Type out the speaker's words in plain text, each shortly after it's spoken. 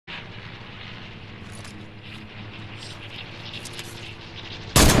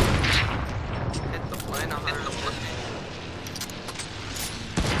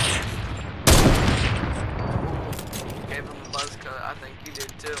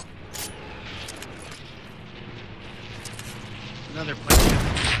Another plane.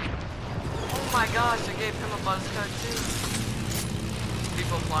 Oh my gosh, I gave him a buzz cut too.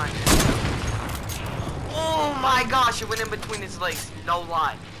 People flying in. Oh my gosh, it went in between his legs. No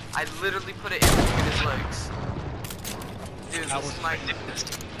lie. I literally put it in between his legs. Dude, this is my...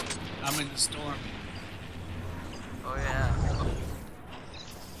 I'm in the storm. Oh yeah.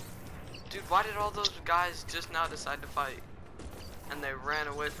 Dude, why did all those guys just now decide to fight? And they ran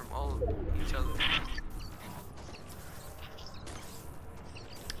away from all of each other.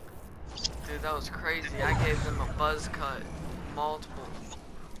 Dude, that was crazy. I gave them a buzz cut. Multiple.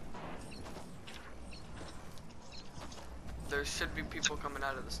 There should be people coming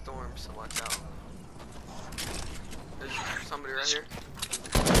out of the storm, so watch out. There's somebody right here.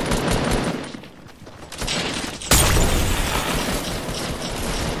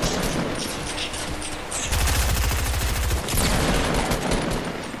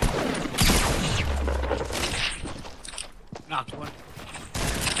 Knocked one.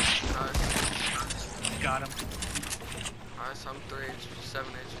 Nice. Got him. Nice, I'm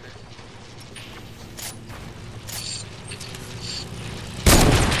 7 HP.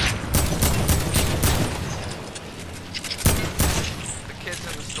 The kid's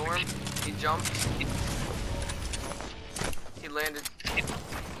in the storm. He jumped. He landed.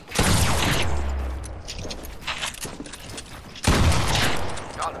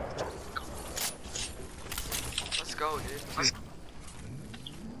 Got him. Let's go, dude.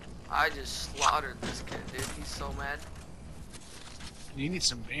 I just slaughtered this kid, dude. He's so mad. You need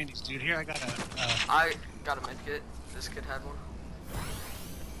some bandies, dude. Here, I got a. I got a med kit. This kid had one.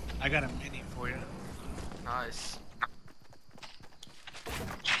 I got a mini for you. Nice.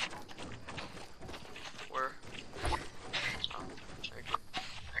 Where? Oh, thank you.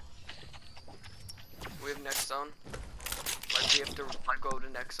 We have next zone. Like we have to go to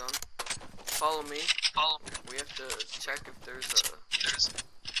next zone. Follow me. We have to check if there's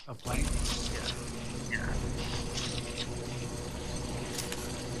A plane? Yeah.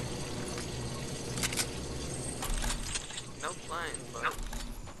 No plane, but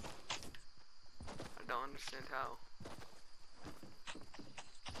I don't understand how.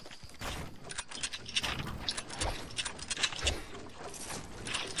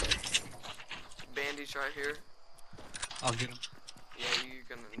 Bandies right here. I'll get him. Yeah, you're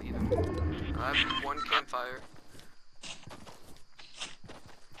gonna need them. I have one campfire.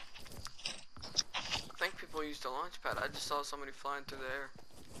 I think people used a launch pad. I just saw somebody flying through the air.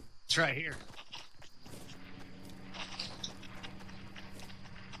 It's right here.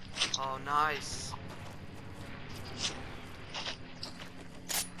 Oh, nice.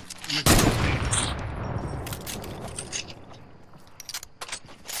 I'm gonna take this bandies.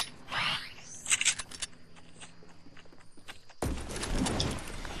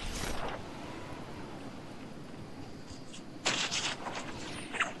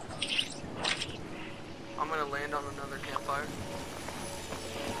 I'm gonna land on another campfire.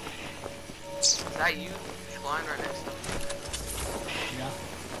 Is that you flying right next to me? Yeah.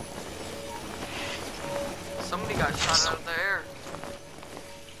 Somebody got shot out of the air.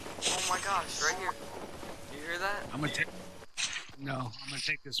 Oh my gosh, right here. You hear that? I'm gonna take. No, I'm gonna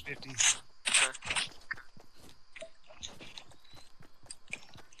take this 50. Okay.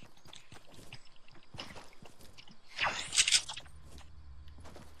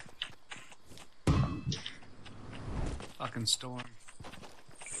 Fucking storm.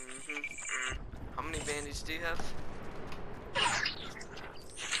 How many bandies do you have?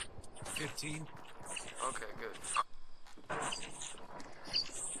 15. Okay, good.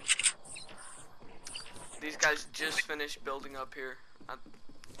 These guys just finished building up here. I'm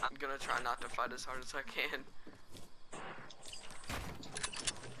gonna try not to fight as hard as I can.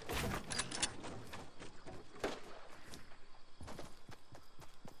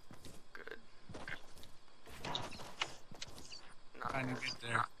 Good. Trying to get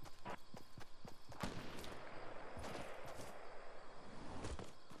there.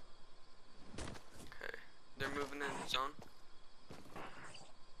 Okay. They're moving in the zone.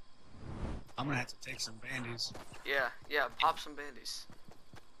 I'm gonna have to take some bandies. Yeah, pop some bandies.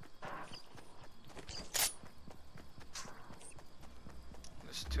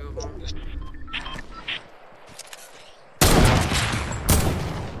 There's 2 of them.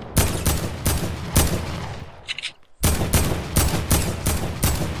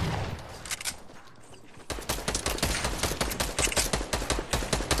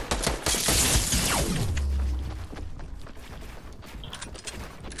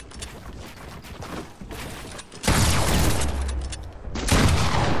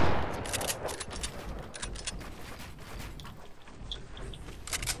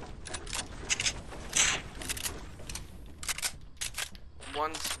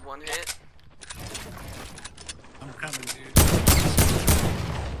 One's one hit. I'm coming, dude.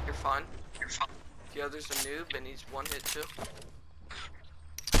 You're fine. The other's a noob and he's one hit too.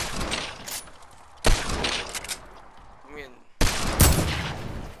 I mean,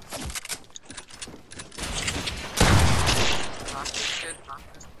 knock this kid.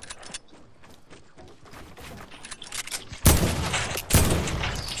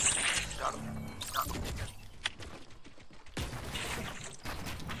 Got him.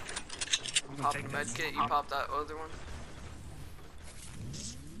 Pop the med kit, you pop that other one.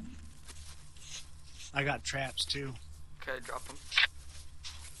 I got traps too. Okay, drop them.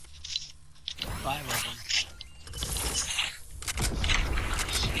 5 of them.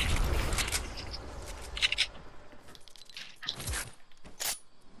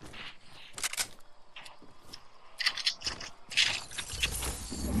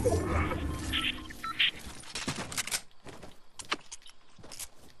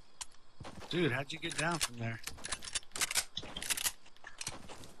 Dude, how'd you get down from there?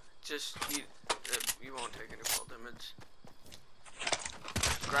 Just, you won't take any fall damage.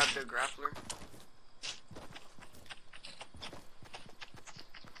 Grab the grappler.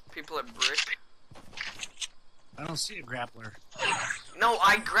 People at brick. I don't see a grappler. No,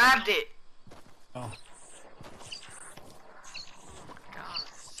 I grabbed it! Oh. Oh my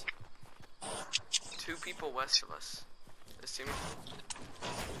gosh. 2 people west of us. This team.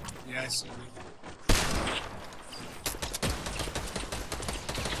 Yeah, I see.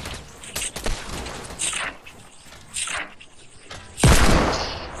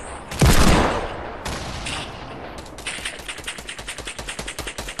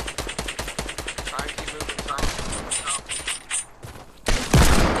 Try and keep moving, Tom.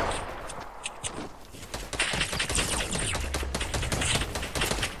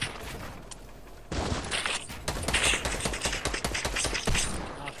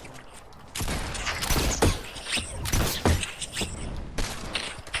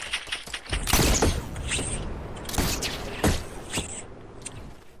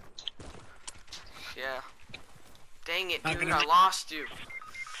 Yeah. Dang it, dude, I lost you.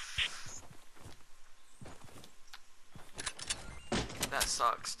 That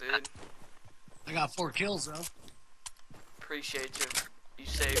sucks, dude. I got 4 kills though. Appreciate you. You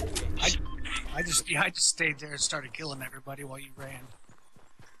saved me. I just stayed there and started killing everybody while you ran.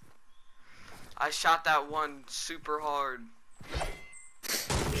 I shot that one super hard.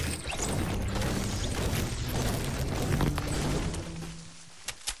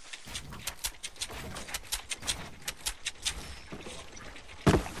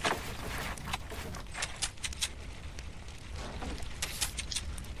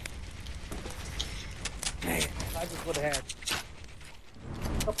 Man, if I just would have had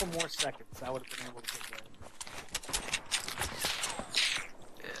a couple more seconds, I would have been able to get there.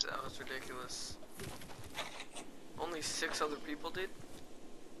 Yeah, that was ridiculous. Only 6 other people did?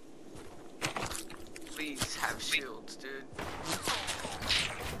 Please have shields, dude.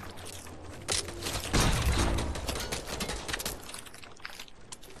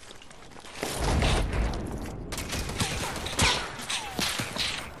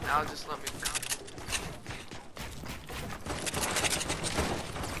 Now just let me go.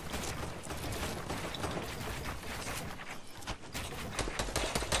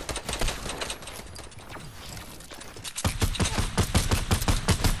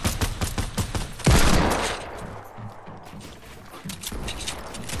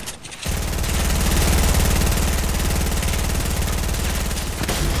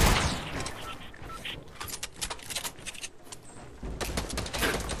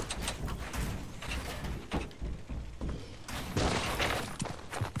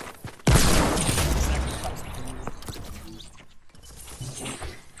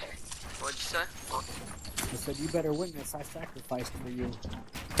 What'd you say? I said, you better win this. I sacrificed for you.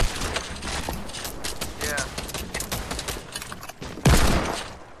 Yeah.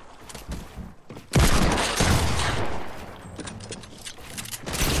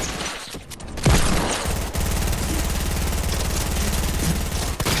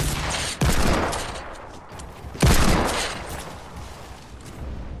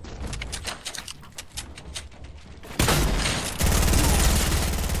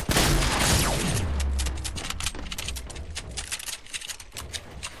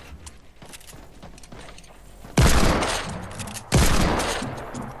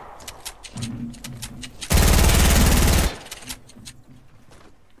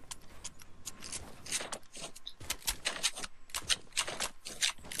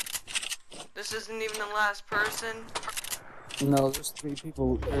 This isn't even the last person. No, there's 3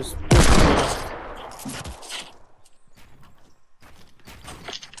 people. There's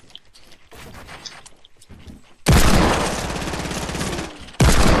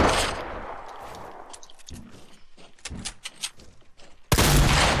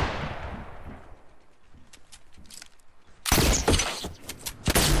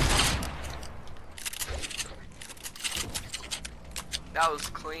That was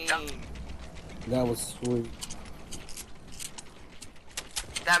clean. That was sweet.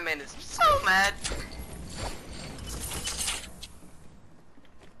 That man is so mad.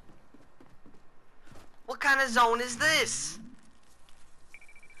 What kind of zone is this?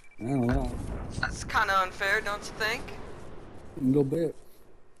 I don't know. That's kind of unfair, don't you think? A little bit.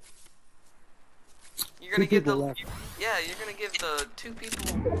 You're gonna Two give the people left. yeah, you're gonna give the 2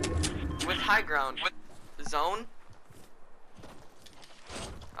 people with high ground the zone.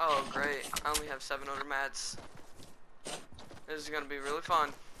 Oh great! I only have 700 mats. This is gonna be really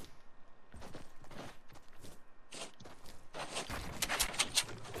fun.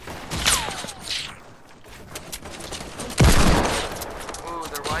 Ooh,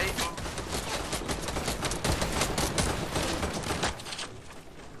 they're white.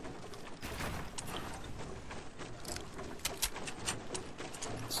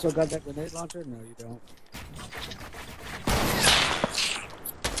 Still got that grenade launcher? No, you don't.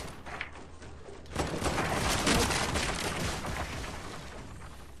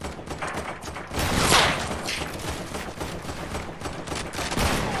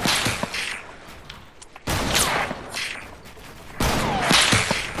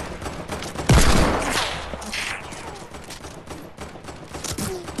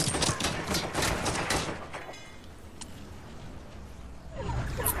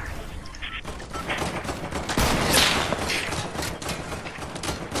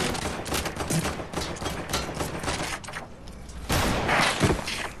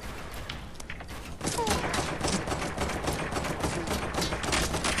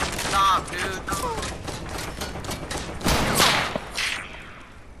 Stop, dude.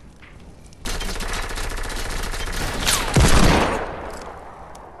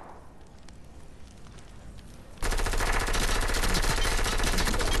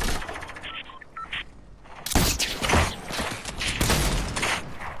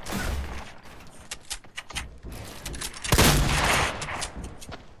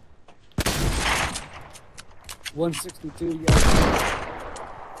 $162, yeah.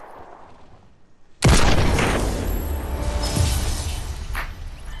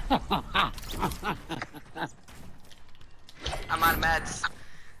 I'm out of meds.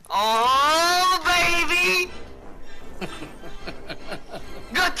 Oh, baby!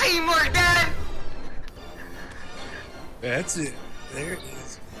 Good teamwork, Dad! That's it. There it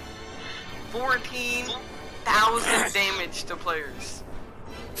is. 14,000 damage to players.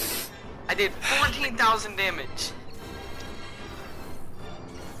 I did 14,000 damage.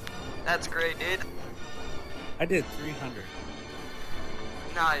 That's great, dude. I did 300.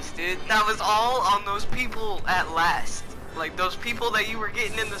 Nice, dude. That was all on those people at last. Like, those people that you were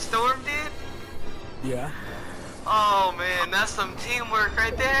getting in the storm, dude? Yeah. Oh, man, that's some teamwork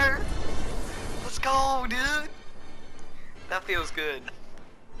right there. Let's go, dude. That feels good.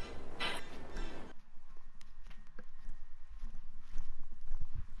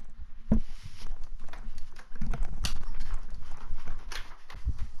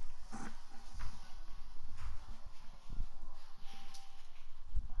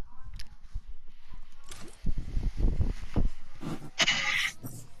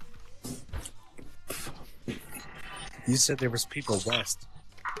 You said there was people west,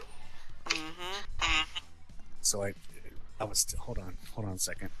 Mm-hmm. so I was still, hold on a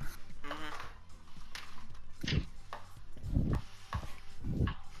second.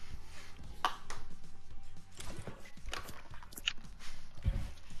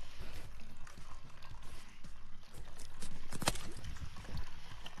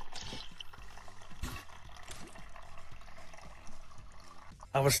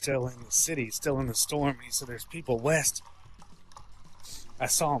 I was still in the city, still in the storm. He said there's people west. I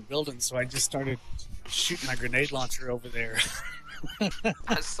saw him building, so I just started shooting my grenade launcher over there.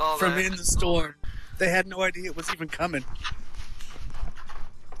 I saw From that. in the storm. They had no idea it was even coming.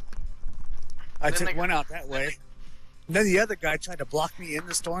 I Then took they- one out that way. And then the other guy tried to block me in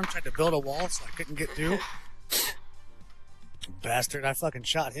the storm, tried to build a wall so I couldn't get through. Bastard, I fucking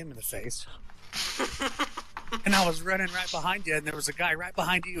shot him in the face. And I was running right behind you, and there was a guy right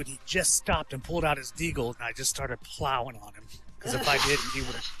behind you, and he just stopped and pulled out his deagle, and I just started plowing on him. Because if I didn't, he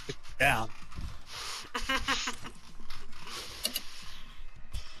would have put me down.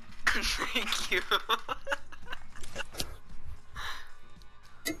 Thank you.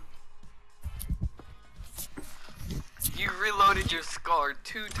 You reloaded your scar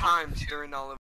 2 times during all of